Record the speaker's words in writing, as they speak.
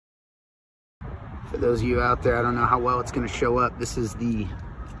For those of you out there, I don't know how well it's going to show up. This is the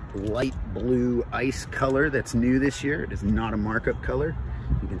light blue ice color that's new this year. It is not a markup color.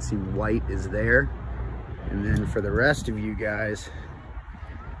 You can see white is there. And then for the rest of you guys,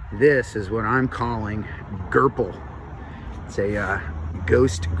 this is what I'm calling Gurple. It's a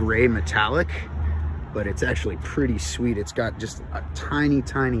ghost gray metallic, but it's actually pretty sweet. It's got just a tiny,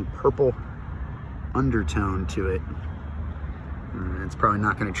 tiny purple undertone to it. It's probably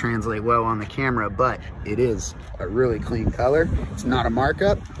not going to translate well on the camera, but it is a really clean color. It's not a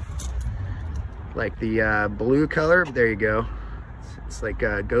markup like the blue color. There you go. It's like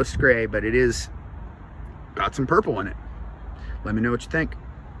ghost gray, but it is got some purple in it. Let me know what you think.